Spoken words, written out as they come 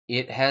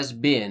It has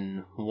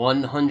been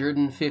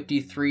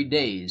 153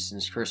 days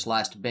since Chris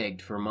last begged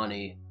for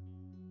money,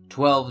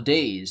 12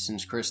 days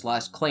since Chris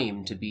last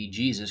claimed to be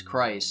Jesus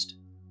Christ,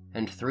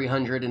 and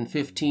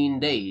 315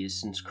 days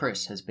since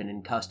Chris has been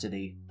in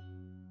custody.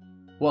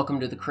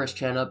 Welcome to the Chris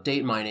Chan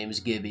Update. My name is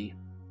GiBi.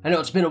 I know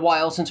it's been a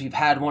while since we've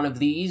had one of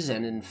these,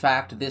 and in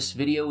fact this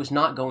video is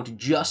not going to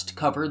just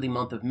cover the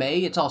month of May,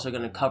 it's also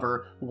going to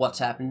cover what's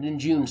happened in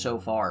June so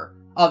far.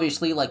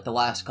 Obviously, like the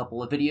last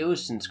couple of videos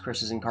since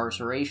Chris's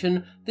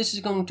incarceration, this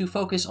is going to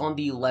focus on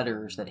the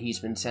letters that he's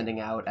been sending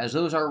out, as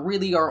those are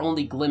really our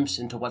only glimpse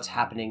into what's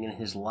happening in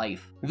his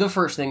life. The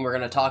first thing we're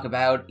going to talk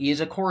about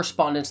is a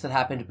correspondence that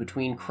happened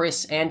between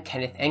Chris and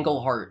Kenneth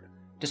Engelhart.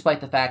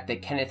 Despite the fact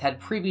that Kenneth had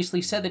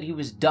previously said that he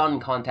was done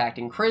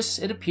contacting Chris,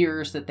 it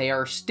appears that they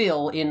are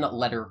still in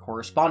letter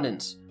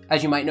correspondence.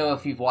 As you might know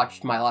if you've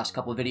watched my last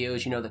couple of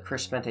videos, you know that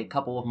Chris spent a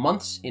couple of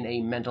months in a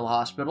mental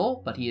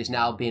hospital, but he has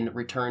now been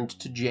returned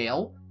to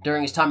jail.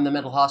 During his time in the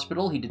mental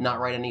hospital, he did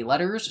not write any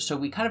letters, so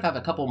we kind of have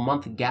a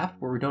couple-month gap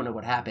where we don't know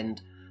what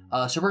happened.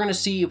 So we're going to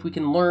see if we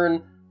can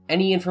learn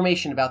any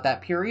information about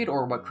that period,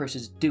 or what Chris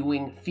is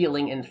doing,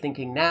 feeling, and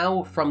thinking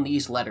now from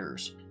these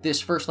letters. This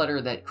first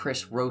letter that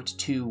Chris wrote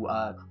to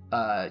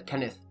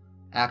Kenneth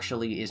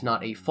actually is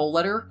not a full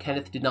letter.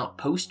 Kenneth did not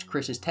post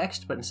Chris's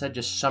text, but instead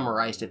just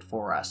summarized it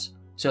for us.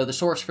 So the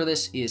source for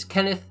this is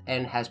Kenneth,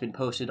 and has been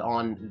posted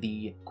on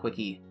the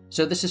Quickie.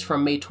 So this is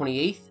from May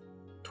 28th,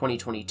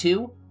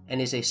 2022, and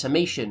is a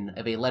summation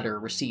of a letter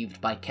received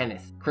by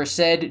Kenneth. Chris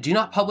said, "Do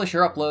not publish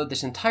or upload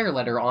this entire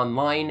letter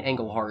online,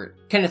 Engelhart."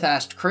 Kenneth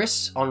asked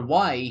Chris on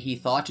why he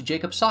thought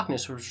Jacob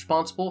Sockness was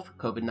responsible for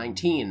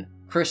COVID-19.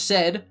 Chris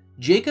said,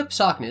 "Jacob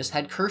Sockness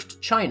had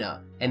cursed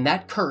China, and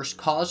that curse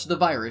caused the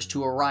virus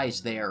to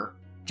arise there."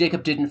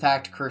 Jacob did in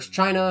fact curse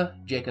China.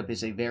 Jacob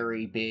is a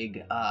very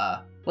big,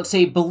 let's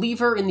say,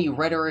 believer in the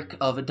rhetoric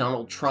of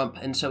Donald Trump,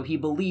 and so he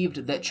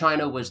believed that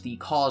China was the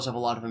cause of a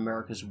lot of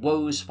America's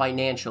woes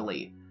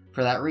financially.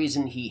 For that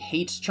reason, he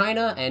hates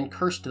China and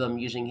cursed them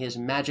using his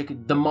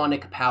magic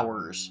demonic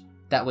powers.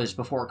 That was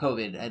before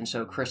COVID, and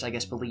so Chris, I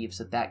guess, believes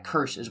that that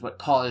curse is what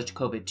caused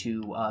COVID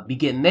to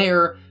begin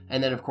there,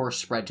 and then of course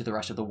spread to the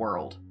rest of the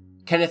world.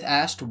 Kenneth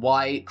asked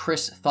why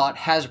Chris thought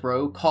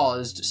Hasbro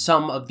caused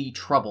some of the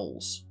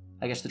troubles.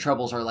 I guess the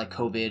troubles are like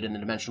COVID and the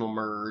dimensional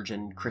merge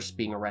and Chris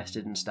being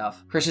arrested and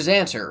stuff. Chris's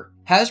answer: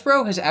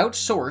 Hasbro has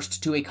outsourced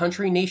to a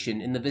country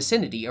nation in the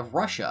vicinity of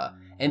Russia,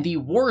 and the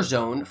war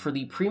zone for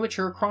the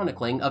premature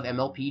chronicling of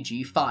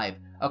MLPG 5.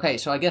 Okay,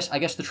 so I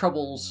guess the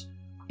troubles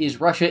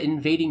is Russia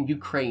invading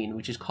Ukraine,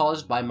 which is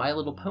caused by My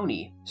Little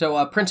Pony.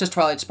 So Princess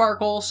Twilight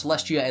Sparkle,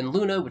 Celestia, and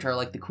Luna, which are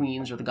like the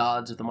queens or the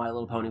gods of the My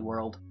Little Pony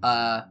world,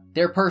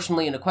 they're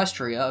personally in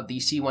Equestria of the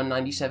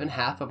C-197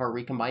 half of our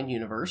recombined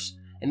universe,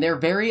 and they're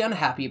very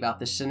unhappy about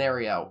this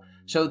scenario.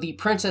 So the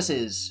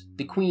princesses,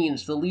 the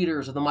queens, the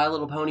leaders of the My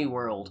Little Pony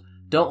world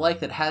don't like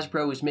that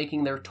Hasbro is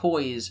making their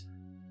toys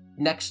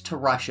next to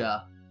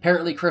Russia.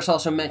 Apparently, Chris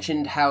also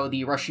mentioned how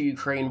the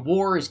Russia-Ukraine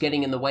war is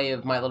getting in the way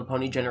of My Little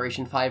Pony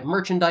Generation 5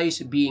 merchandise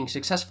being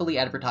successfully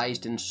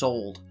advertised and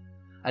sold.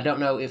 I don't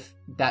know if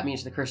that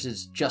means that Chris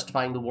is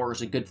justifying the war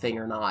as a good thing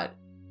or not.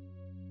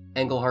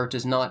 Engelhart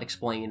does not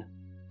explain.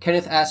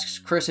 Kenneth asks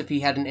Chris if he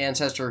had an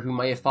ancestor who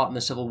may have fought in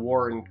the Civil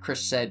War, and Chris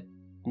said,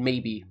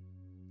 maybe.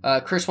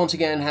 Chris once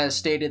again has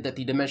stated that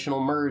the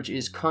dimensional merge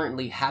is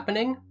currently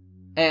happening,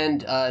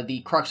 and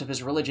the crux of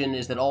his religion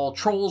is that all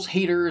trolls,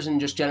 haters,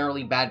 and just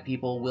generally bad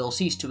people will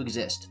cease to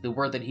exist. The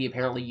word that he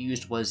apparently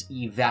used was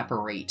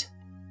evaporate.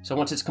 So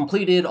once it's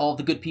completed, all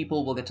the good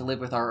people will get to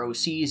live with our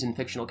OCs and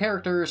fictional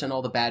characters, and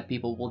all the bad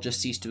people will just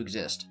cease to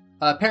exist.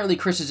 Apparently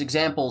Chris's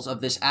examples of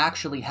this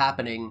actually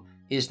happening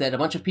is that a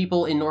bunch of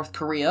people in North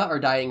Korea are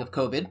dying of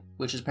COVID,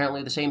 which is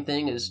apparently the same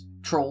thing as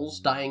trolls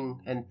dying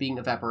and being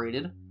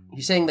evaporated.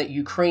 He's saying that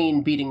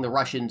Ukraine beating the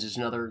Russians is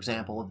another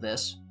example of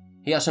this.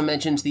 He also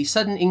mentions the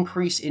sudden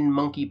increase in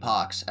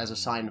monkeypox as a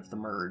sign of the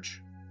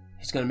merge.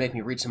 He's going to make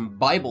me read some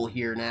Bible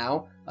here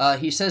now.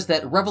 He says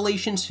that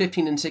Revelations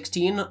 15 and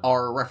 16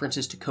 are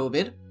references to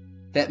COVID,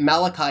 that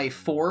Malachi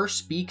 4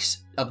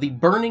 speaks of the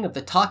burning of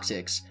the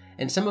toxics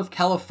and some of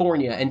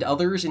California and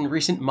others in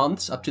recent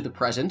months up to the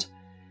present,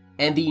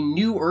 and the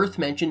new Earth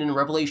mentioned in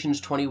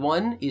Revelations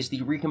 21 is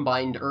the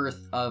recombined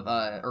Earth of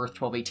Earth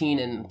 1218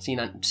 and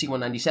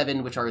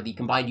C197, which are the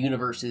combined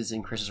universes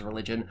in Chris's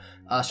religion.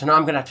 So now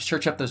I'm gonna have to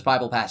search up those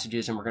Bible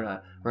passages, and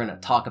we're gonna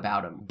talk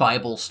about them.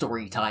 Bible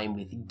story time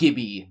with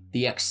GiBi,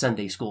 the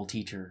ex-Sunday school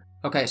teacher.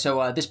 Okay,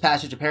 so this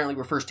passage apparently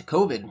refers to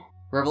COVID.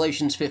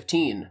 Revelations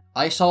 15.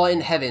 I saw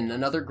in heaven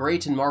another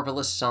great and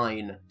marvelous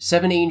sign,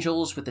 7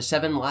 angels with the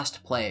 7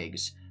 last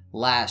plagues.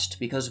 Last,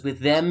 because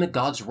with them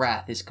God's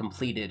wrath is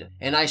completed.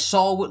 And I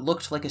saw what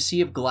looked like a sea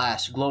of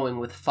glass glowing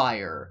with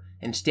fire,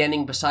 and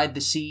standing beside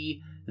the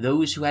sea,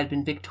 those who had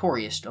been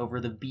victorious over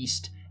the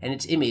beast and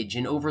its image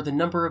and over the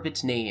number of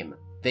its name.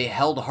 They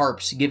held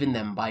harps given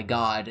them by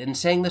God, and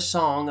sang the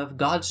song of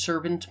God's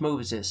servant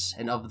Moses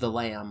and of the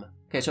Lamb.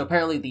 Okay, so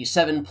apparently the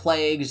 7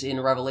 plagues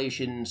in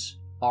Revelations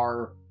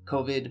are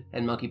COVID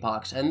and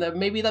monkeypox, and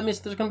maybe that means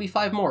there's going to be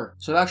 5 more.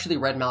 So I've actually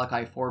read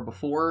Malachi 4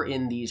 before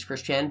in these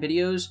Christian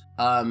videos,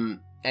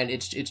 and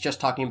it's just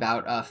talking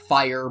about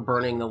fire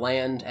burning the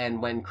land,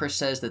 and when Chris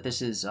says that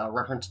this is a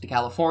reference to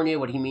California,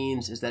 what he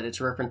means is that it's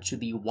a reference to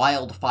the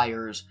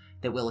wildfires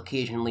that will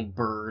occasionally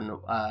burn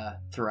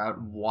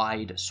throughout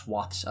wide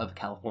swaths of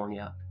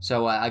California.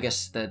 So I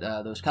guess that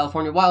those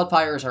California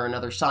wildfires are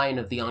another sign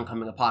of the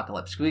oncoming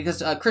apocalypse,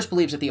 because Chris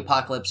believes that the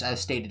apocalypse, as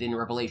stated in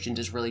Revelations,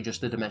 is really just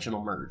the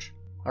dimensional merge.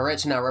 Alright,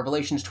 so now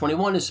Revelations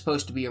 21 is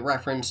supposed to be a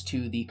reference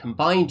to the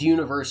combined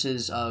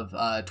universes of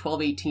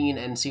 1218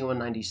 and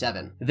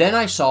C197. Then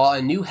I saw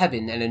a new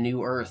heaven and a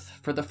new earth,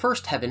 for the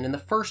first heaven and the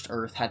first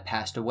earth had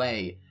passed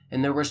away,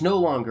 and there was no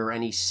longer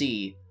any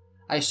sea.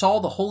 I saw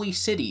the holy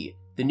city,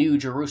 the new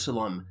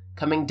Jerusalem,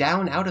 coming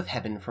down out of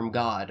heaven from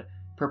God,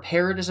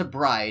 prepared as a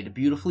bride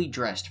beautifully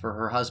dressed for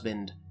her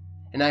husband.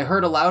 And I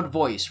heard a loud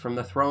voice from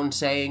the throne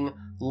saying,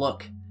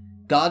 "Look,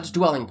 God's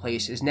dwelling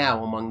place is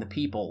now among the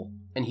people,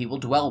 and he will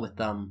dwell with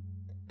them.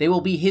 They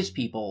will be his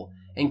people,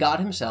 and God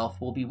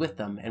himself will be with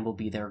them and will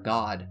be their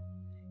God.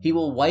 He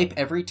will wipe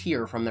every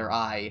tear from their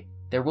eye.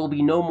 There will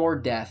be no more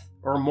death,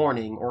 or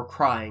mourning, or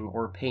crying,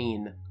 or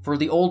pain, for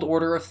the old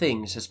order of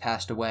things has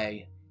passed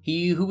away."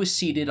 He who was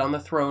seated on the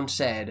throne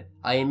said,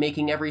 "I am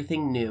making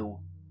everything new."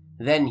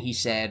 Then he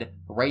said,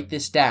 "Write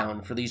this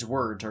down, for these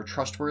words are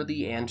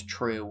trustworthy and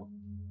true."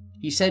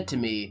 He said to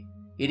me,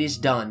 "It is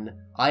done.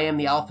 I am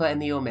the Alpha and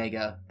the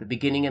Omega, the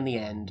beginning and the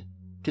end.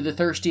 To the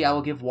thirsty I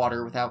will give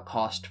water without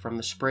cost from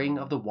the spring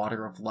of the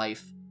water of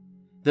life.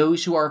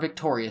 Those who are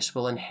victorious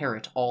will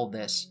inherit all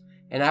this,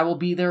 and I will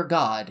be their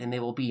God, and they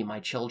will be my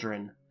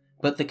children.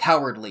 But the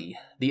cowardly,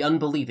 the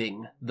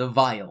unbelieving, the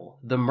vile,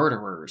 the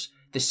murderers,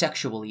 the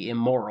sexually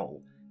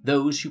immoral,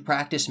 those who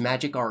practice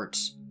magic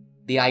arts,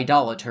 the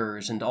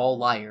idolaters and all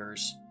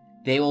liars,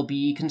 they will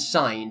be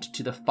consigned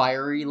to the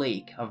fiery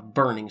lake of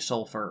burning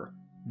sulfur.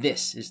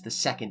 This is the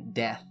second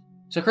death."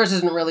 So Chris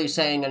isn't really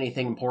saying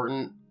anything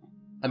important.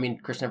 I mean,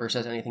 Chris never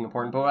says anything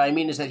important, but what I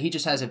mean is that he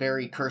just has a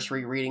very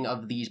cursory reading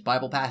of these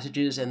Bible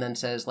passages and then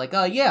says, like,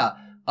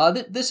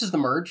 this is the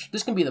merge.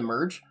 This can be the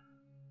merge.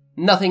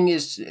 Nothing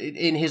is,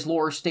 in his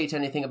lore, states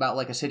anything about,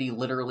 like, a city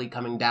literally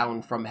coming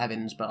down from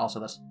heavens, but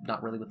also that's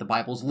not really what the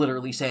Bible's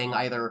literally saying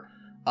either.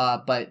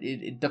 But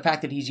the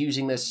fact that he's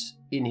using this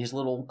in his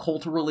little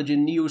cult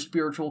religion,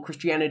 neo-spiritual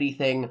Christianity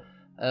thing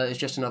is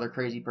just another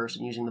crazy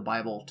person using the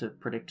Bible to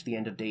predict the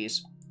end of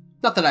days.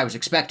 Not that I was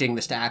expecting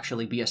this to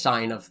actually be a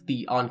sign of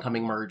the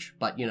oncoming merge,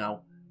 but, you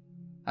know,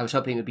 I was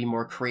hoping it would be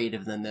more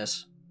creative than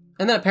this.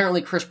 And then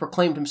apparently Chris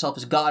proclaimed himself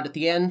as God at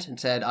the end and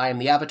said, "I am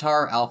the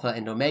Avatar, Alpha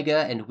and Omega,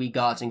 and we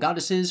gods and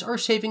goddesses are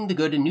saving the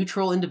good and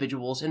neutral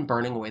individuals and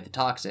burning away the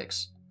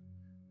toxics."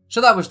 So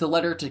that was the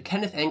letter to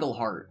Kenneth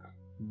Engelhart.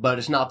 But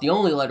it's not the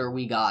only letter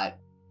we got.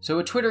 So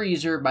a Twitter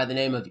user by the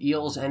name of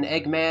Eels and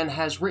Eggman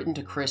has written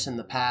to Chris in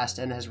the past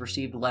and has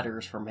received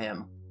letters from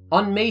him.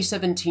 On May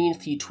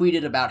 17th, he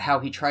tweeted about how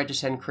he tried to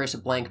send Chris a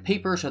blank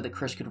paper so that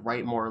Chris could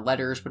write more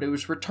letters, but it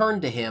was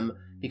returned to him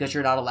because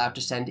you're not allowed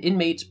to send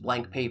inmates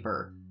blank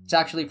paper. It's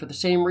actually for the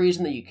same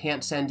reason that you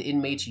can't send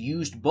inmates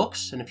used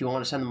books, and if you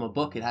want to send them a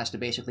book, it has to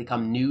basically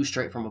come new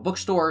straight from a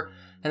bookstore,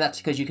 and that's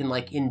because you can,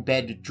 like,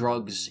 embed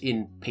drugs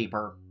in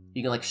paper.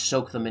 You can, like,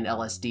 soak them in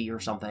LSD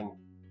or something.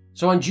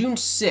 So on June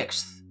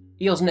 6th,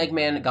 Eels and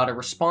Eggman got a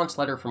response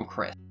letter from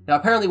Chris. Now,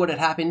 apparently what had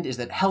happened is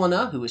that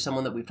Helena, who is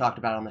someone that we've talked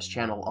about on this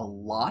channel a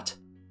lot,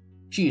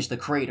 she is the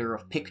creator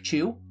of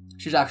Pikachu.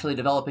 She was actually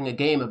developing a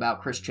game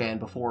about Chris Chan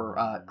before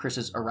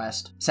Chris's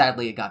arrest.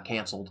 Sadly, it got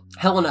canceled.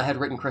 Helena had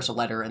written Chris a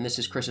letter, and this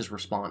is Chris's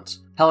response.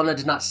 Helena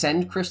did not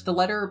send Chris the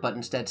letter, but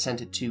instead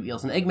sent it to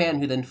Eels and Eggman,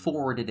 who then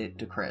forwarded it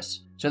to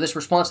Chris. So this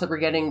response that we're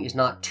getting is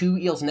not to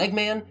Eels and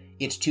Eggman,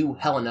 it's to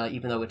Helena,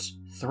 even though it's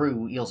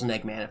through Eels and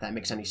Eggman, if that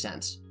makes any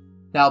sense.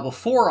 Now,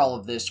 before all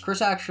of this,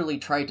 Chris actually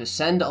tried to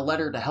send a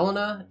letter to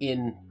Helena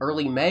in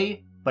early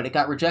May, but it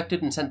got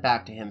rejected and sent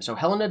back to him. So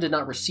Helena did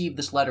not receive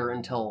this letter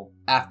until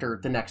after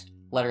the next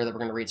letter that we're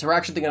going to read. So we're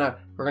actually going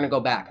to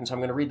go back, and so I'm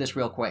going to read this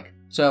real quick.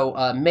 So,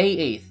 May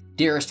 8th.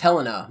 Dearest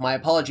Helena, my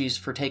apologies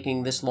for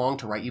taking this long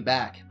to write you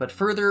back, but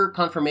further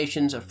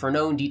confirmations of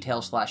foreknown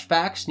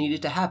details/facts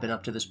needed to happen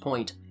up to this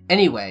point.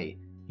 Anyway,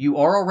 you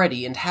are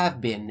already and have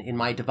been in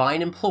my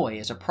divine employ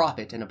as a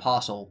prophet and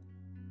apostle.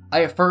 I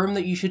affirm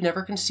that you should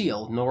never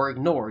conceal nor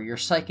ignore your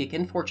psychic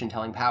and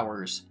fortune-telling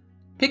powers.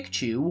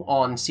 Pikachu,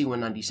 on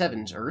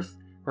C197's Earth,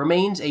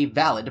 remains a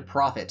valid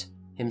prophet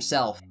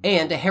himself,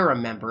 and a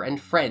harem member and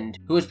friend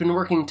who has been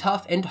working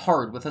tough and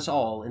hard with us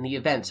all in the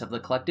events of the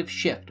collective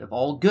shift of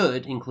all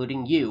good,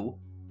 including you,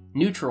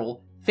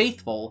 neutral,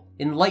 faithful,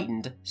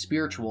 enlightened,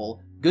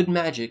 spiritual, good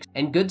magics,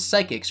 and good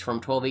psychics from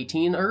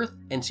 1218 Earth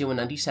and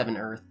C197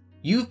 Earth.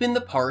 You've been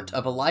the part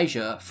of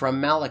Elijah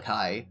from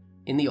Malachi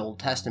in the Old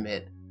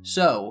Testament.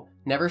 So,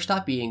 never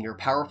stop being your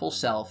powerful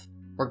self,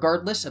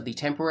 regardless of the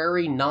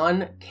temporary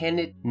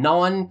non-canonity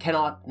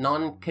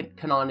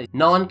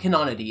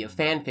of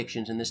fan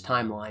fictions in this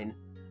timeline.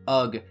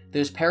 Ugh,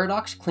 those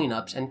paradox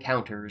cleanups and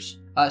counters.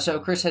 So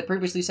Chris had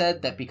previously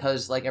said that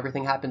because, like,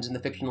 everything happens in the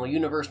fictional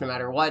universe, no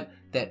matter what,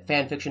 that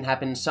fanfiction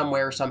happens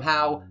somewhere,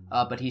 somehow,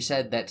 but he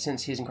said that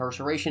since his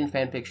incarceration,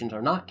 fanfictions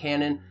are not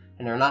canon,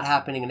 and are not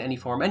happening in any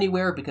form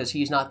anywhere, because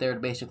he's not there to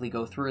basically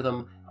go through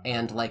them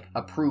and, like,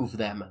 approve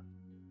them.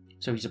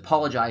 So he's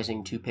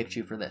apologizing to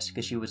Pikachu for this,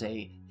 because she was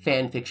a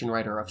fanfiction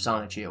writer of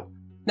Sonichu.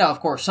 Now, of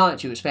course,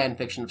 Sonichu is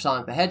fanfiction of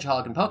Sonic the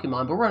Hedgehog and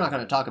Pokemon, but we're not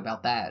going to talk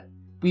about that.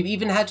 We've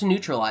even had to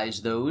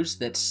neutralize those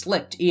that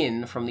slipped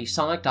in from the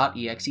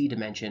Sonic.exe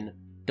dimension.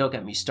 Don't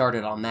get me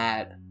started on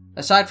that.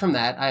 Aside from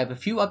that, I have a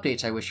few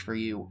updates I wish for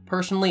you,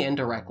 personally and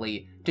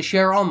directly, to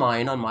share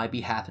online on my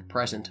behalf at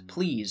present,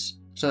 please.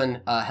 So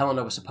then,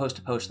 Helena was supposed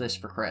to post this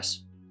for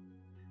Chris.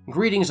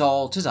 Greetings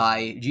all, 'tis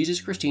I,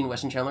 Jesus Christine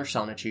Weston Chandler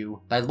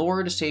Sonichu, thy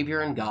Lord, Savior,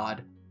 and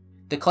God.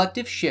 The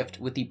collective shift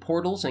with the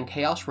portals and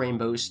chaos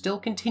rainbows still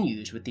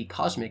continues with the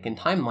cosmic and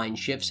timeline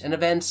shifts and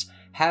events.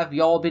 Have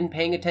y'all been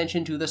paying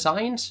attention to the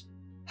signs?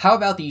 How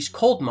about these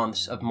cold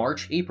months of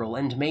March, April,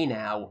 and May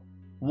now?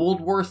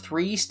 World War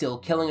III still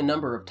killing a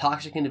number of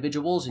toxic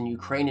individuals in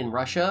Ukraine and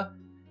Russia?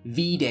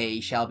 V-Day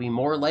shall be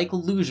more like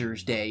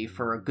Loser's Day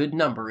for a good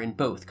number in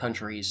both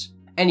countries.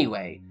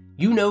 Anyway,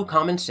 you know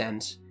common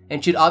sense,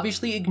 and should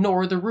obviously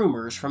ignore the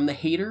rumors from the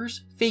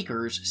haters,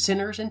 fakers,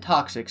 sinners, and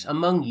toxics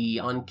among ye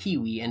on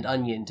Kiwi and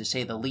Onion, to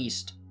say the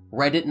least.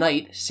 Red at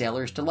night,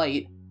 sailors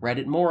delight. Red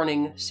at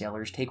morning,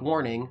 sailors take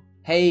warning.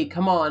 Hey,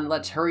 come on,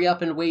 let's hurry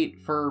up and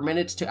wait for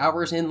minutes to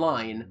hours in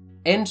line.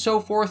 And so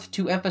forth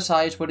to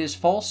emphasize what is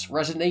false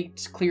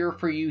resonates clear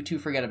for you to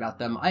forget about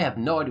them. I have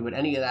no idea what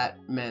any of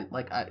that meant.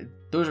 Like,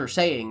 those are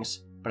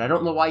sayings, but I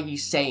don't know why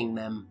he's saying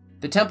them.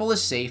 The temple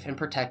is safe and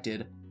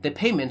protected. The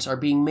payments are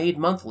being made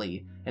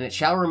monthly, and it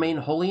shall remain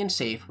holy and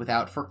safe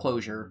without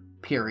foreclosure.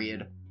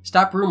 Period.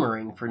 Stop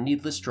rumoring for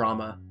needless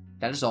drama.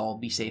 That is all.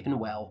 Be safe and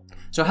well.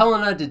 So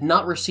Helena did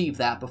not receive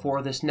that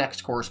before this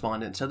next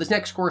correspondence. So this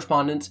next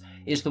correspondence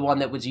is the one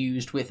that was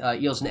used with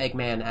Eels and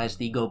Eggman as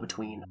the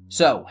go-between.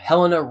 So,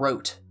 Helena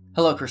wrote,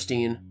 Hello,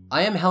 Christine.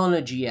 I am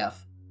Helena GF,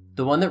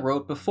 the one that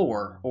wrote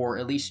before, or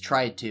at least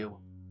tried to.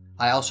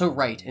 I also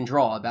write and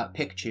draw about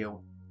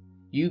Pikachu.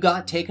 You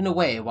got taken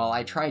away while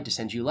I tried to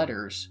send you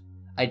letters.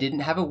 I didn't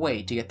have a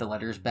way to get the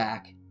letters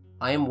back.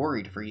 I am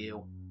worried for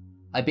you.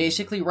 I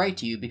basically write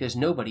to you because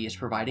nobody is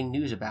providing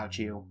news about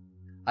you.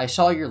 I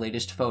saw your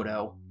latest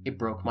photo. It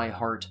broke my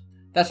heart.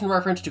 That's in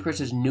reference to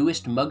Chris's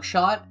newest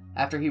mugshot.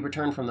 After he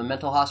returned from the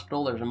mental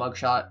hospital, there was a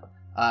mugshot,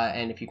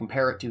 and if you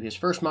compare it to his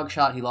first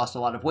mugshot, he lost a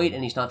lot of weight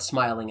and he's not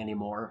smiling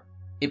anymore.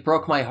 It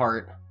broke my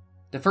heart.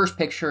 The first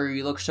picture,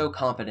 you looked so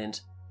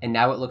confident, and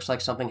now it looks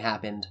like something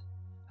happened.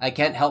 I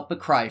can't help but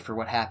cry for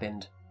what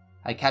happened.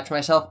 I catch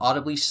myself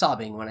audibly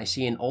sobbing when I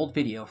see an old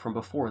video from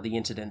before the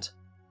incident.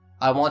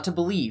 I want to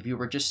believe you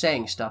were just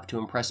saying stuff to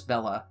impress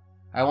Bella.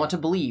 I want to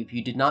believe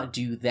you did not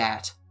do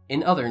that.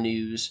 In other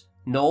news,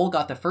 Noel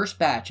got the first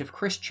batch of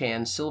Chris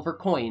Chan's silver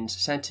coins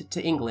sent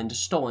to England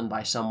stolen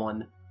by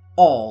someone.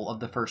 All of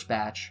the first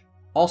batch.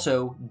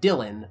 Also,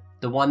 Dylan,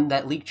 the one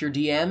that leaked your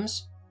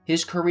DMs,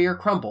 his career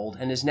crumbled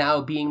and is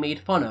now being made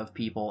fun of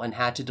people and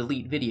had to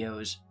delete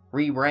videos,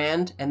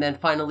 rebrand, and then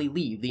finally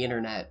leave the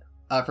internet.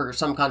 For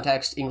some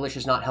context, English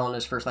is not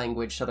Helena's first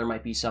language, so there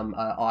might be some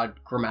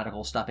odd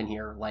grammatical stuff in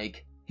here,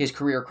 like his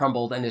career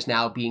crumbled and is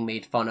now being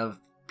made fun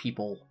of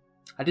people.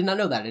 I did not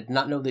know that. I did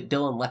not know that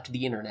Dylan left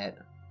the internet.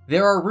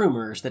 There are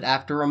rumors that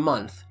after a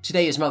month,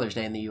 today is Mother's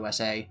Day in the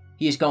USA,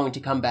 he is going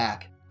to come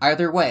back.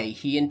 Either way,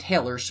 he and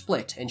Taylor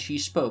split and she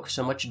spoke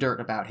so much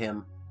dirt about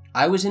him.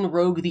 I was in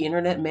Rogue the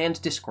Internet Man's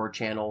Discord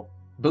channel.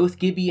 Both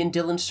GiBi and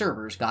Dylan's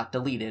servers got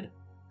deleted.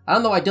 I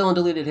don't know why Dylan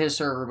deleted his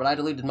server, but I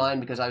deleted mine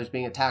because I was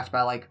being attacked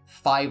by like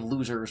 5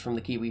 losers from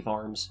the Kiwi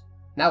farms.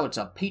 Now it's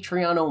a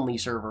Patreon-only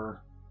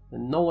server that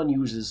no one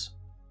uses.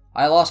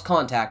 I lost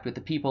contact with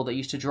the people that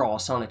used to draw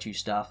Sonichu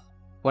stuff.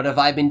 What have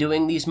I been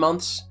doing these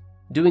months?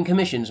 Doing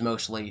commissions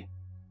mostly.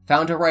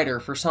 Found a writer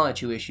for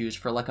Sonichu issues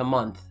for like a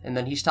month, and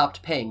then he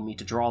stopped paying me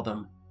to draw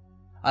them.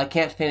 I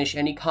can't finish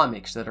any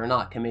comics that are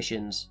not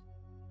commissions.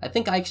 I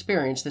think I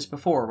experienced this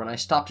before when I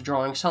stopped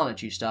drawing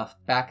Sonichu stuff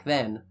back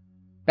then.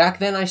 Back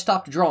then I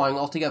stopped drawing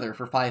altogether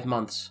for 5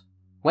 months.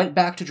 Went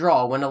back to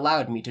draw when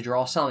allowed me to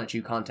draw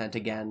Sonichu content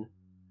again.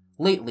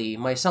 Lately,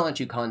 my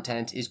Sonichu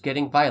content is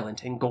getting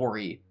violent and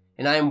gory,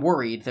 and I am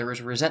worried there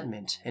is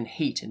resentment and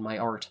hate in my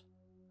art.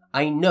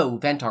 I know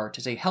vent art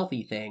is a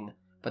healthy thing,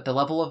 but the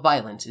level of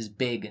violence is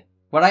big.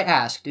 What I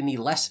asked in the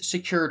less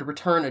secured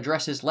return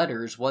addresses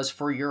letters was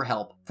for your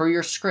help, for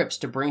your scripts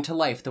to bring to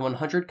life the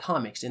 100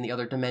 comics in the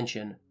other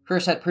dimension.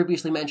 Chris had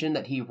previously mentioned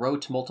that he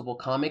wrote multiple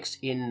comics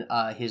in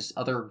his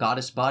other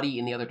goddess body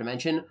in the other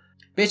dimension.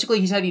 Basically,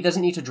 he said he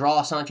doesn't need to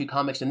draw Sonichu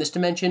comics in this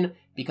dimension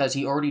because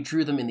he already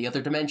drew them in the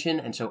other dimension,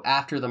 and so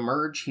after the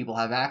merge, he will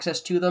have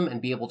access to them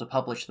and be able to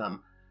publish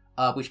them,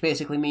 which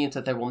basically means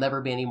that there will never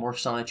be any more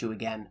Sonichu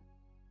again.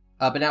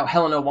 But now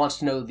Helena wants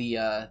to know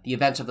the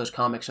events of those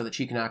comics so that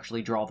she can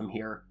actually draw them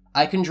here.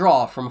 I can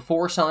draw from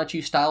 4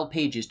 Sonichu-styled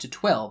pages to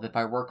 12 if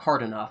I work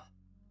hard enough.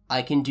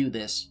 I can do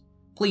this.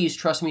 Please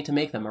trust me to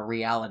make them a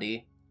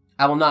reality.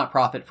 I will not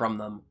profit from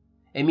them.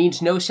 It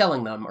means no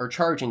selling them or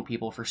charging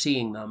people for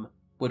seeing them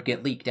would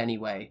get leaked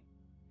anyway.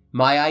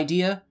 My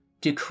idea?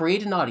 To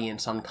create an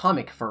audience on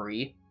Comic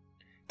Furry.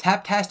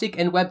 Taptastic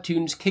and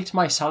Webtoons kicked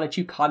my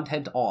Sonichu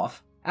content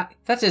off.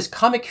 That says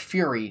Comic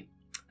Fury.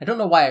 I don't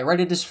know why I read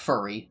it as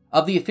furry,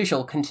 of the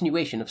official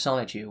continuation of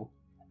Sonichu.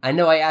 I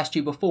know I asked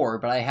you before,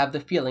 but I have the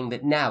feeling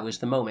that now is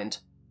the moment.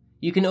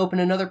 You can open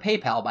another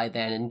PayPal by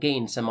then and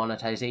gain some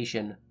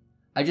monetization.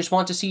 I just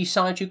want to see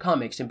Sonichu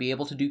comics and be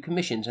able to do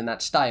commissions in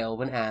that style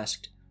when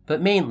asked,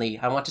 but mainly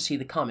I want to see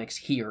the comics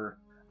here.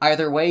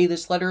 Either way,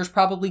 this letter is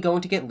probably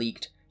going to get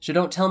leaked, so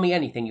don't tell me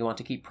anything you want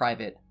to keep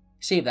private.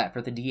 Save that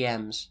for the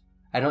DMs.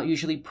 I don't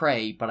usually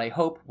pray, but I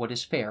hope what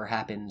is fair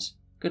happens.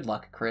 Good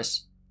luck,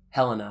 Chris.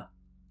 Helena.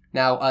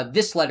 Now,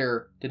 this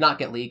letter did not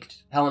get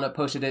leaked. Helena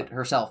posted it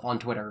herself on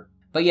Twitter.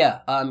 But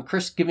yeah,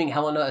 Chris giving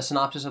Helena a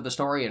synopsis of the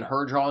story and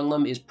her drawing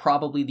them is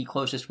probably the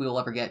closest we will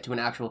ever get to an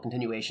actual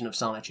continuation of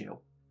Sonichu.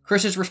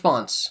 Chris's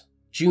response.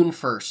 June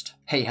 1st.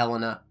 Hey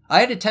Helena,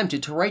 I had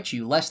attempted to write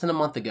you less than a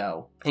month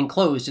ago.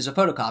 Enclosed is a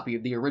photocopy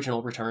of the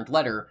original returned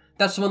letter.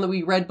 That's the one that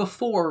we read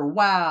before,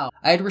 wow!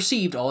 I had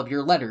received all of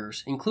your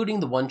letters, including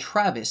the one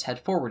Travis had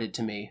forwarded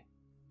to me.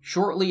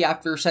 Shortly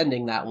after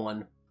sending that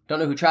one. Don't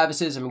know who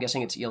Travis is, I'm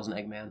guessing it's Eels and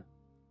Eggman.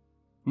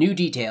 New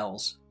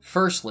details.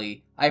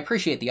 Firstly, I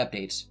appreciate the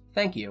updates.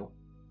 Thank you.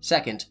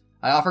 Second,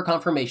 I offer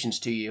confirmations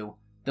to you.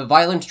 The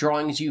violent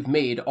drawings you've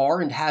made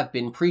are and have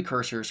been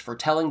precursors for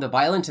telling the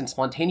violent and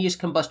spontaneous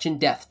combustion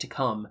death to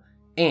come,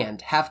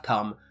 and have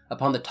come,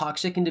 upon the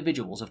toxic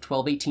individuals of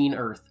 1218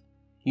 Earth.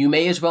 You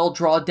may as well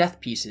draw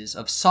death pieces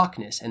of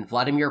Sockness and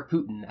Vladimir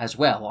Putin as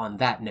well on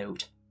that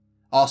note.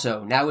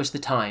 Also, now is the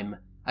time.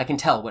 I can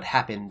tell what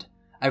happened.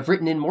 I've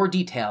written in more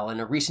detail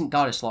in a recent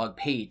Goddess Log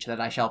page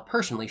that I shall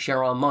personally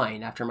share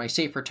online after my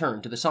safe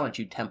return to the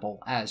Sonichu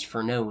Temple, as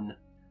foreknown.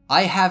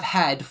 I have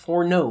had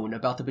foreknown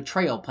about the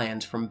betrayal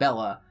plans from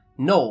Bella,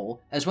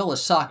 Noel, as well as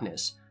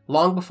Sockness,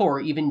 long before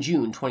even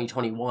June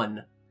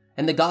 2021,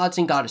 and the gods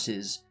and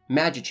goddesses,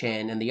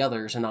 Magichan and the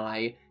others and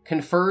I,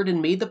 conferred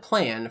and made the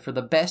plan for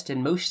the best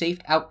and most safe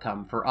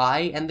outcome for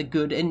I and the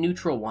good and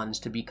neutral ones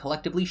to be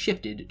collectively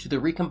shifted to the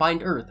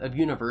recombined Earth of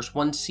Universe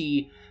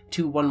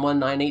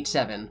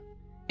 1C211987,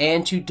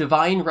 and to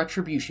divine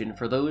retribution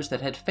for those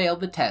that had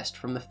failed the test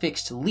from the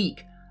fixed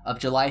leak of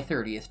July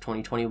 30th,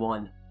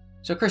 2021.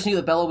 So Chris knew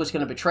that Bella was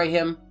going to betray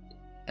him,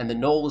 and that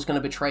Noel was going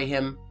to betray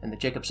him, and that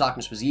Jacob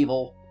Sockness was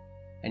evil,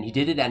 and he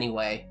did it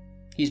anyway.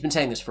 He's been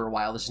saying this for a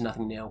while, this is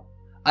nothing new.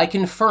 I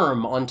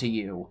confirm unto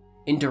you,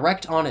 in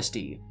direct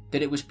honesty,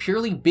 that it was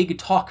purely big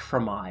talk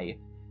from I.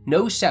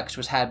 No sex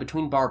was had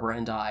between Barbara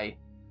and I.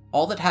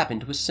 All that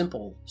happened was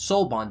simple,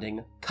 soul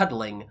bonding,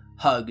 cuddling,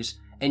 hugs,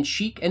 and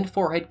cheek and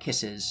forehead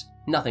kisses,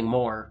 nothing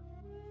more.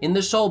 In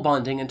the soul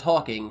bonding and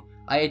talking,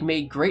 I had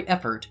made great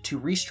effort to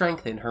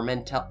re-strengthen her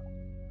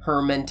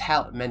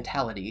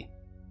mentality.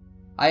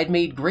 I had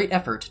made great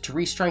effort to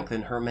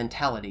re-strengthen her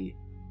mentality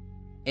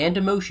and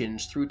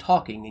emotions through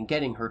talking and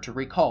getting her to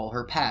recall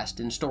her past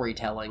in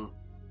storytelling.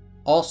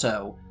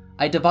 Also,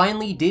 I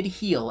divinely did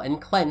heal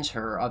and cleanse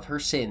her of her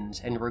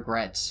sins and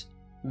regrets.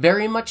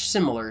 Very much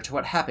similar to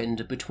what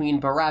happened between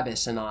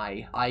Barabbas and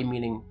I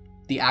meaning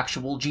the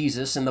actual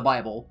Jesus in the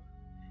Bible,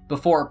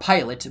 before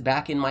Pilate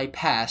back in my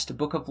past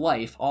book of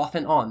life off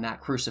and on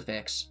that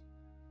crucifix.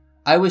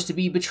 I was to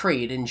be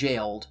betrayed and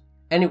jailed.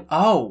 And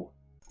oh,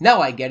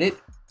 now I get it.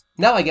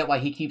 Now I get why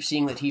he keeps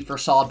seeing that he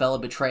foresaw Bella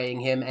betraying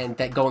him and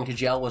that going to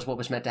jail was what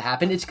was meant to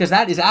happen. It's because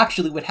that is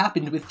actually what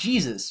happened with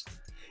Jesus.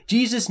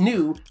 Jesus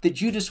knew that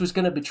Judas was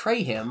going to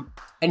betray him,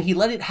 and he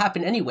let it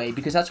happen anyway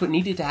because that's what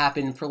needed to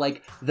happen for,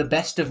 like, the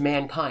best of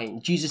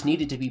mankind. Jesus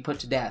needed to be put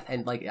to death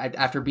and, like,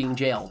 after being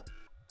jailed.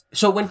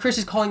 So when Chris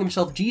is calling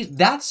himself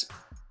Jesus,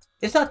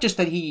 it's not just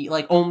that he,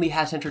 like, only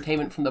has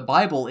entertainment from the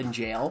Bible in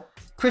jail.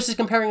 Chris is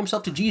comparing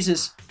himself to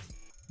Jesus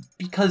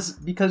because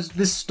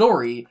this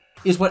story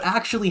is what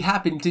actually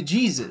happened to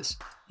Jesus.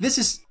 This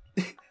is...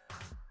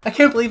 I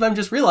can't believe I'm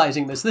just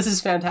realizing this. This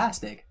is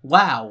fantastic.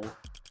 Wow.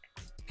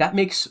 That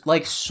makes,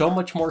 like, so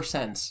much more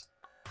sense.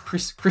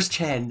 Chris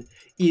Chan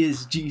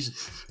is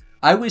Jesus.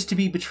 I was to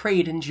be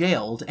betrayed and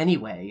jailed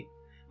anyway.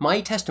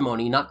 My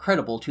testimony not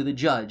credible to the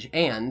judge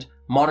and,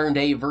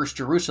 modern-day verse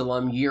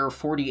Jerusalem year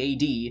 40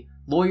 AD,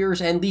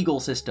 lawyers and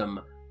legal system,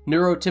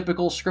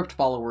 neurotypical script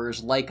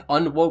followers like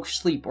unwoke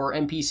sleep or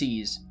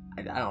NPCs.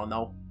 I don't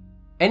know.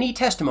 Any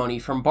testimony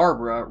from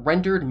Barbara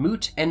rendered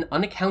moot and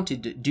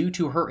unaccounted due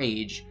to her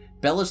age.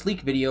 Bella's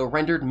leak video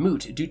rendered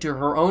moot due to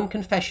her own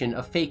confession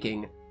of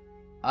faking.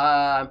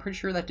 I'm pretty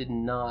sure that did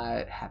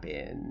not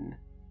happen.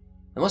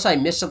 Unless I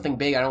missed something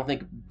big, I don't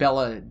think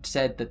Bella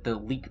said that the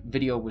leak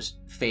video was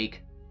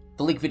fake.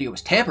 The leak video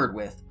was tampered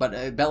with,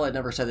 but Bella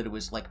never said that it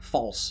was, like,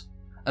 false.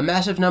 A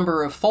massive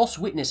number of false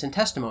witness and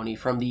testimony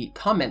from the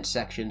comment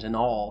sections and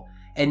all,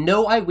 and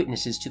no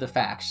eyewitnesses to the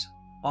facts,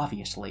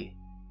 obviously.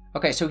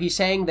 Okay, so he's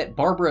saying that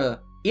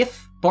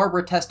if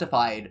Barbara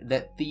testified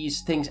that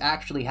these things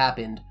actually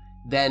happened,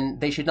 then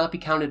they should not be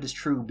counted as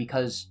true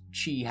because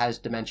she has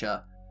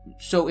dementia.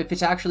 So if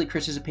it's actually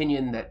Chris's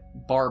opinion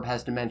that Barb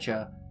has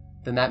dementia,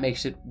 then that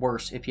makes it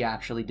worse if you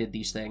actually did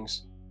these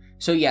things.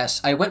 So yes,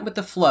 I went with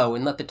the flow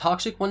and let the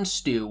toxic ones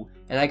stew,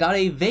 and I got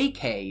a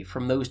vacay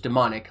from those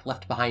demonic,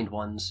 left-behind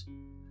ones.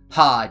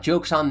 Ha,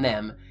 joke's on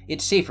them.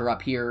 It's safer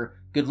up here.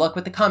 Good luck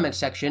with the comment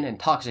section and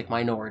toxic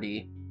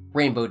minority.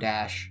 Rainbow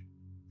Dash.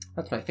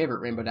 That's my favorite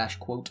Rainbow Dash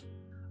quote.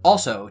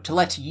 Also, to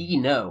let ye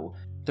know,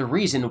 the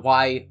reason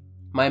why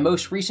my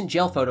most recent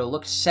jail photo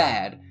looked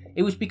sad,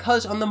 it was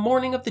because on the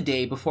morning of the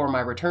day before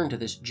my return to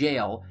this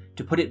jail,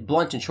 to put it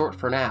blunt and short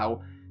for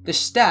now, the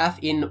staff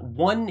in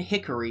One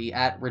Hickory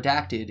at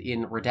Redacted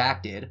in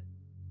Redacted,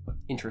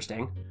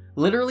 interesting,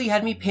 literally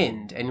had me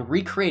pinned and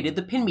recreated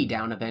the Pin Me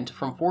Down event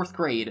from 4th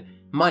grade,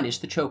 minus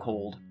the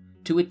chokehold,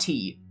 to a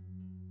T,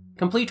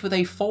 complete with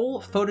a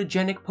full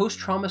photogenic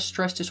post-trauma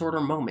stress disorder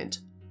moment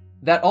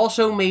that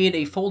also made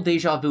a full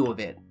deja vu of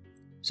it.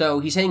 So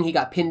he's saying he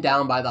got pinned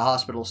down by the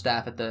hospital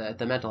staff at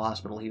the mental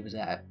hospital he was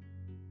at.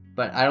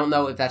 But I don't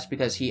know if that's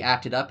because he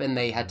acted up and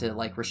they had to,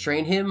 like,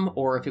 restrain him,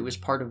 or if it was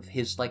part of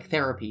his, like,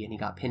 therapy and he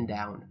got pinned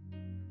down.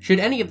 Should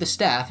any of the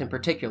staff in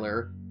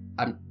particular,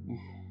 I'm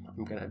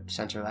gonna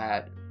censor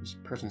that, this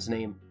person's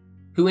name,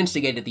 who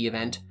instigated the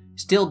event,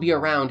 still be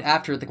around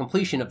after the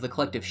completion of the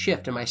collective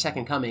shift in my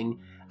second coming,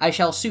 I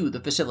shall sue the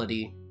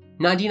facility.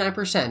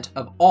 99%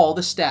 of all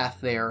the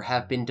staff there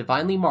have been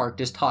divinely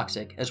marked as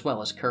toxic as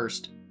well as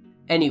cursed.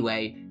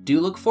 Anyway, do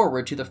look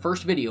forward to the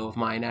first video of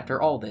mine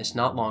after all this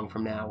not long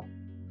from now.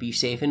 Be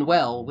safe and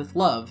well, with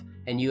love,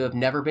 and you have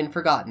never been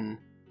forgotten,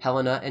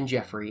 Helena and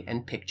Jeffrey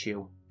and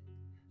Pikachu.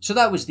 So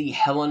that was the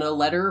Helena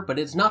letter, but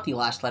it's not the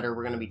last letter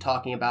we're going to be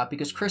talking about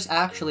because Chris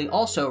actually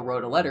also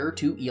wrote a letter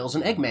to Eels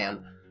and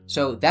Eggman.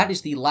 So that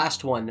is the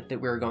last one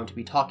that we're going to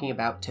be talking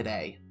about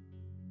today.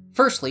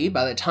 Firstly,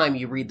 by the time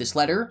you read this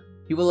letter,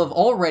 you will have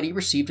already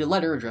received a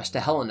letter addressed to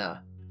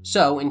Helena.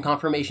 So, in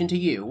confirmation to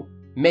you,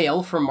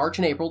 mail from March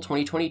and April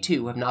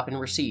 2022 have not been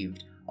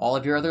received. All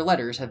of your other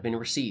letters have been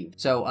received.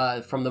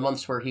 So, from the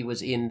months where he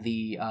was in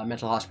the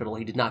mental hospital,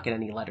 he did not get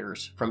any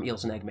letters from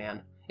Eels and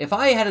Eggman. If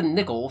I had a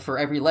nickel for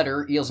every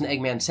letter Eels and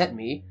Eggman sent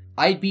me,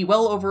 I'd be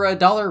well over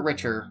 $1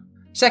 richer.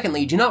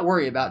 Secondly, do not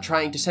worry about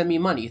trying to send me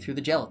money through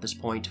the jail at this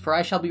point, for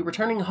I shall be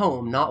returning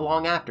home not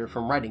long after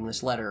from writing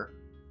this letter.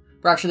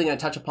 We're actually going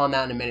to touch upon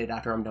that in a minute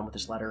after I'm done with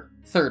this letter.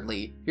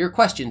 Thirdly, your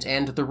questions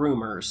and the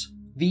rumors.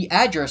 The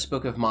address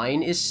book of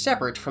mine is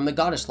separate from the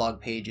Goddess Log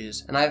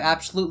pages, and I have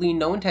absolutely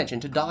no intention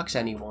to dox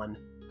anyone.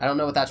 I don't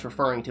know what that's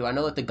referring to. I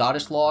know that the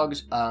Goddess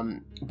Logs,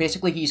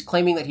 basically he's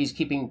claiming that he's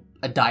keeping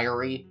a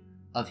diary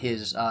of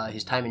his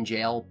time in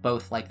jail,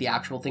 both like the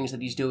actual things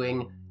that he's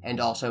doing and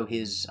also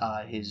his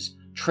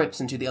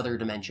trips into the other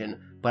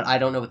dimension, but I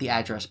don't know what the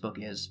address book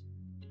is.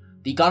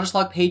 The Goddess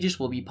Log pages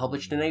will be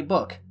published in a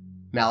book,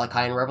 Malachi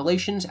and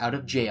Revelations Out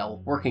of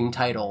Jail, working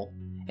title,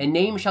 and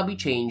name shall be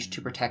changed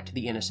to protect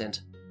the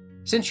innocent.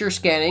 Since you're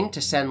scanning to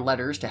send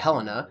letters to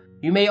Helena,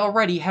 you may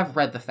already have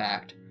read the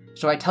fact,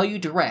 so I tell you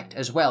direct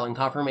as well in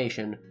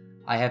confirmation,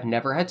 I have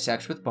never had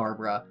sex with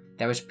Barbara.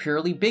 That was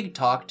purely big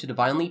talk to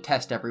divinely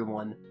test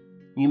everyone.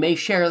 You may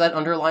share that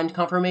underlined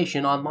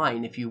confirmation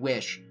online if you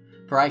wish,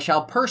 for I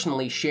shall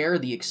personally share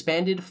the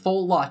expanded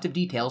full lot of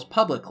details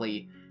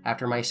publicly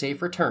after my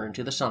safe return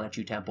to the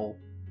Sonichu Temple.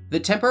 The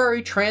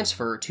temporary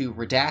transfer to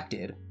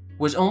Redacted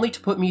was only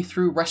to put me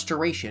through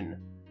restoration,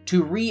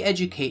 to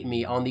re-educate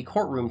me on the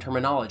courtroom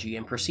terminology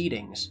and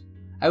proceedings.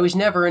 I was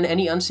never in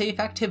any unsafe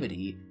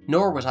activity,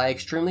 nor was I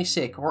extremely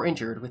sick or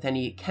injured with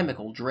any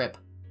chemical drip.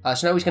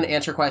 So now he's going to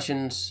answer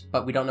questions,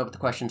 but we don't know what the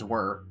questions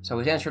were. So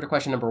his answer to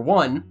question number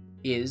 1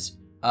 is,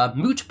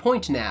 moot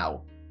point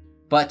now.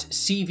 But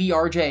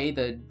CVRJ,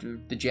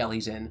 the jail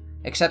he's in,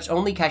 accepts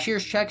only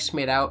cashier's checks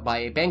made out by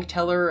a bank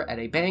teller at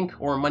a bank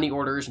or money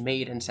orders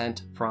made and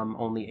sent from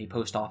only a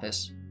post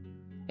office.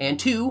 And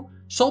 2,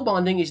 soul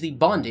bonding is the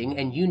bonding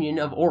and union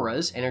of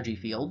auras, energy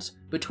fields,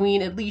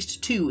 between at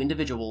least 2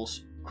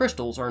 individuals.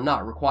 Crystals are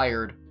not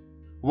required.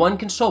 One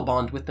can soul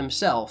bond with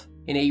themselves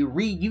in a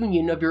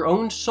reunion of your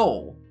own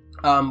soul.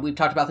 We've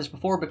talked about this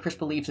before, but Chris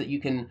believes that you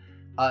can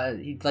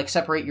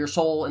separate your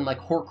soul in like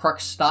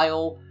Horcrux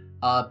style,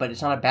 but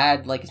it's not a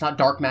bad, it's not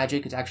dark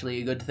magic, it's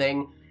actually a good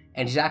thing.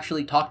 And he's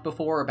actually talked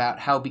before about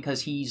how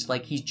because he's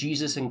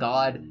Jesus and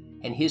God,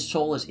 and his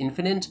soul is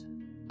infinite,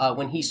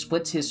 when he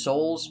splits his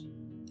souls,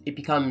 it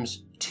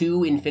becomes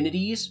 2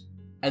 infinities,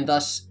 and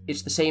thus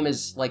it's the same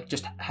as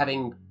just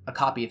having a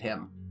copy of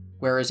him.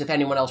 Whereas if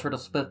anyone else were to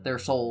split their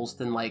souls,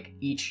 then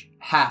each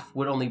half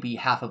would only be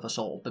half of a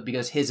soul. But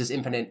because his is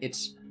infinite,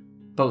 it's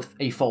both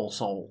a full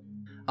soul.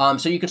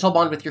 So you can soul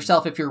bond with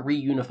yourself if you're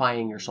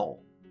reunifying your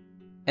soul.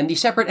 And the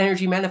separate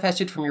energy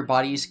manifested from your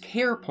body's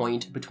care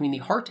point between the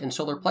heart and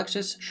solar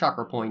plexus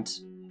chakra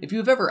points. If you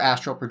have ever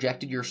astral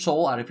projected your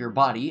soul out of your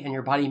body, and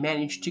your body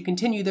managed to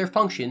continue their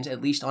functions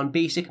at least on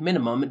basic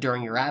minimum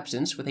during your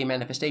absence with a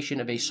manifestation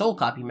of a soul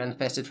copy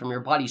manifested from your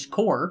body's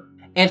core,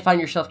 and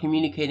find yourself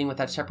communicating with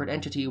that separate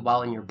entity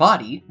while in your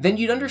body, then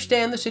you'd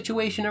understand the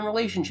situation and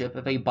relationship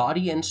of a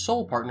body and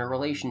soul partner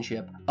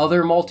relationship.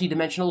 Other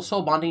multi-dimensional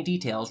soul bonding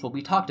details will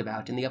be talked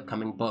about in the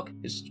upcoming book.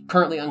 It's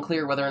currently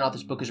unclear whether or not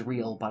this book is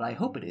real, but I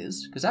hope it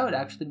is, because that would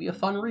actually be a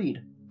fun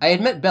read. I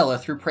had met Bella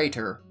through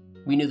Praetor.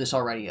 We knew this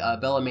already.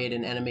 Bella made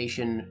an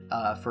animation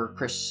for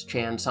Chris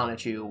Chan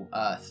Sonichu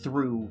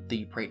through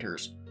the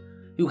Praetors,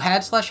 who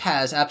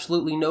had/has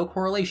absolutely no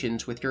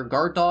correlations with your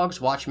guard dogs,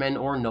 watchmen,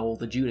 or Noel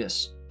the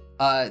Judas.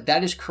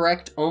 That is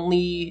correct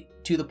only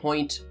to the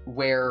point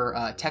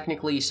where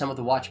technically some of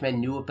the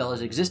watchmen knew of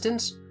Bella's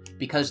existence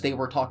because they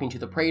were talking to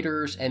the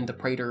Praetors, and the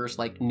Praetors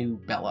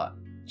knew Bella.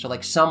 So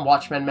some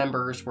watchmen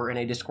members were in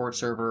a Discord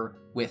server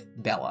with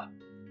Bella.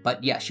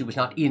 But yeah, she was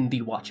not in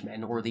the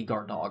watchmen or the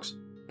guard dogs.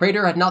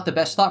 Praetor had not the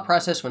best thought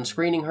process when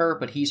screening her,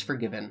 but he's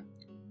forgiven.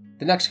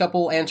 The next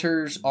couple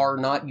answers are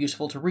not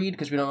useful to read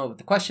because we don't know what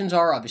the questions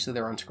are. Obviously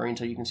they're on screen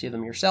so you can see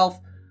them yourself.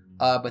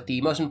 But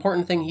the most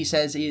important thing he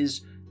says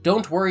is,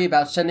 "Don't worry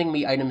about sending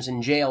me items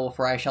in jail,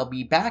 for I shall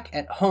be back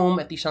at home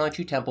at the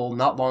Sonichu Temple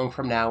not long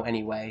from now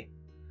anyway.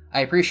 I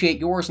appreciate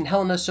yours and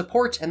Helena's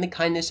support and the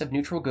kindness of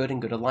neutral good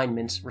and good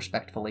alignments,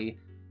 respectfully.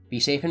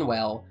 Be safe and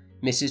well,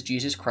 Mrs.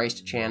 Jesus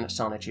Christ Chan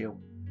Sonichu."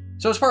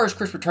 So as far as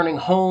Chris returning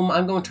home,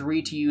 I'm going to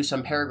read to you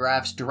some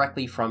paragraphs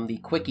directly from the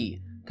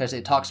Quickie, because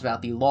it talks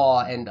about the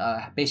law and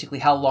basically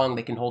how long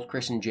they can hold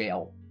Chris in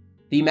jail.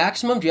 The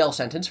maximum jail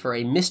sentence for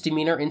a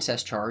misdemeanor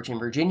incest charge in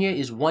Virginia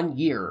is 1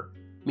 year,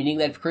 meaning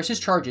that if Chris's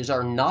charges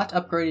are not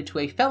upgraded to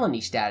a felony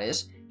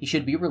status, he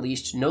should be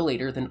released no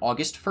later than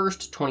August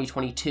 1st,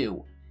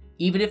 2022,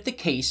 even if the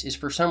case is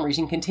for some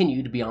reason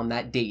continued beyond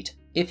that date.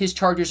 If his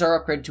charges are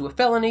upgraded to a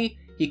felony,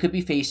 he could be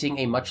facing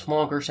a much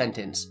longer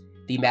sentence.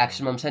 The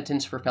maximum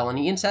sentence for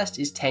felony incest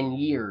is 10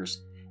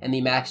 years, and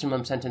the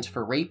maximum sentence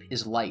for rape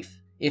is life.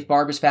 If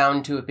Barb is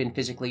found to have been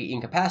physically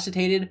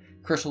incapacitated,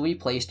 Chris will be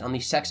placed on the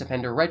sex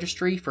offender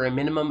registry for a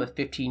minimum of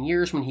 15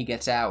 years when he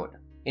gets out.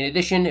 In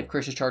addition, if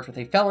Chris is charged with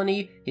a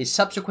felony, his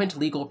subsequent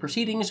legal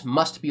proceedings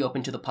must be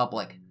open to the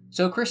public.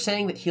 So Chris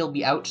saying that he'll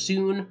be out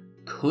soon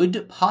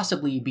could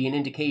possibly be an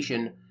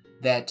indication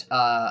that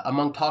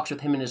among talks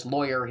with him and his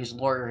lawyer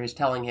is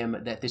telling him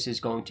that this is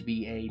going to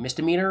be a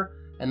misdemeanor,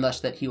 and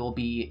thus that he will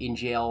be in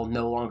jail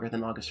no longer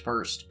than August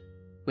 1st.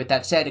 With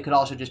that said, it could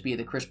also just be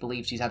that Chris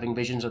believes he's having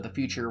visions of the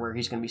future where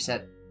he's going to be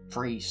set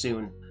free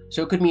soon.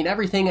 So it could mean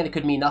everything and it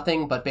could mean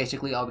nothing, but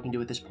basically all we can do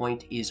at this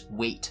point is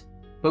wait.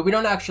 But we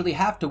don't actually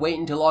have to wait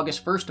until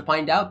August 1st to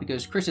find out,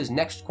 because Chris's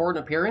next court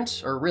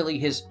appearance, or really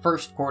his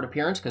first court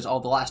appearance because all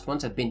the last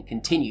ones have been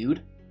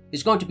continued,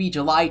 is going to be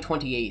July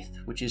 28th,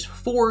 which is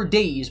 4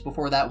 days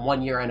before that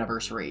 1-year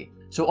anniversary.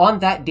 So on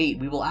that date,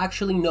 we will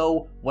actually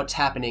know what's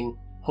happening,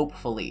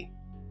 hopefully.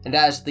 And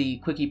as the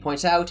Quickie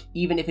points out,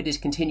 even if it is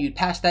continued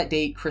past that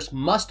date, Chris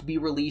must be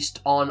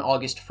released on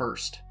August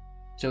 1st.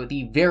 So at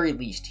the very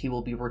least, he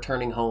will be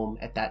returning home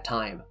at that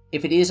time.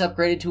 If it is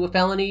upgraded to a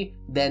felony,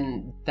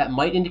 then that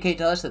might indicate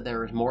to us that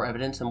there is more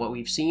evidence than what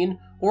we've seen,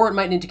 or it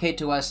might indicate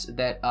to us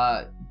that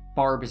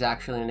Barb is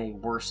actually in a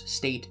worse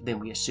state than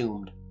we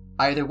assumed.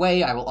 Either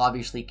way, I will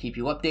obviously keep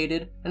you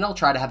updated, and I'll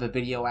try to have a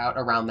video out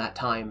around that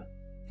time.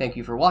 Thank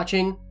you for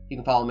watching. You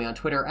can follow me on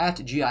Twitter at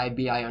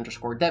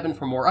GiBi_Devin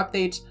for more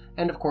updates,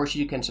 and of course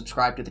you can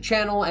subscribe to the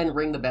channel and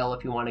ring the bell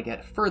if you want to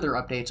get further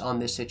updates on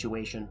this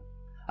situation.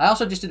 I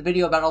also just did a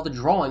video about all the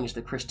drawings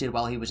that Chris did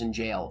while he was in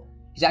jail.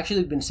 He's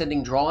actually been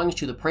sending drawings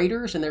to the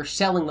Praetors and they're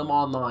selling them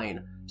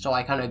online, so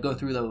I kind of go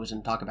through those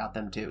and talk about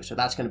them too. So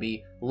that's going to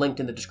be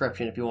linked in the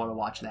description if you want to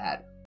watch that.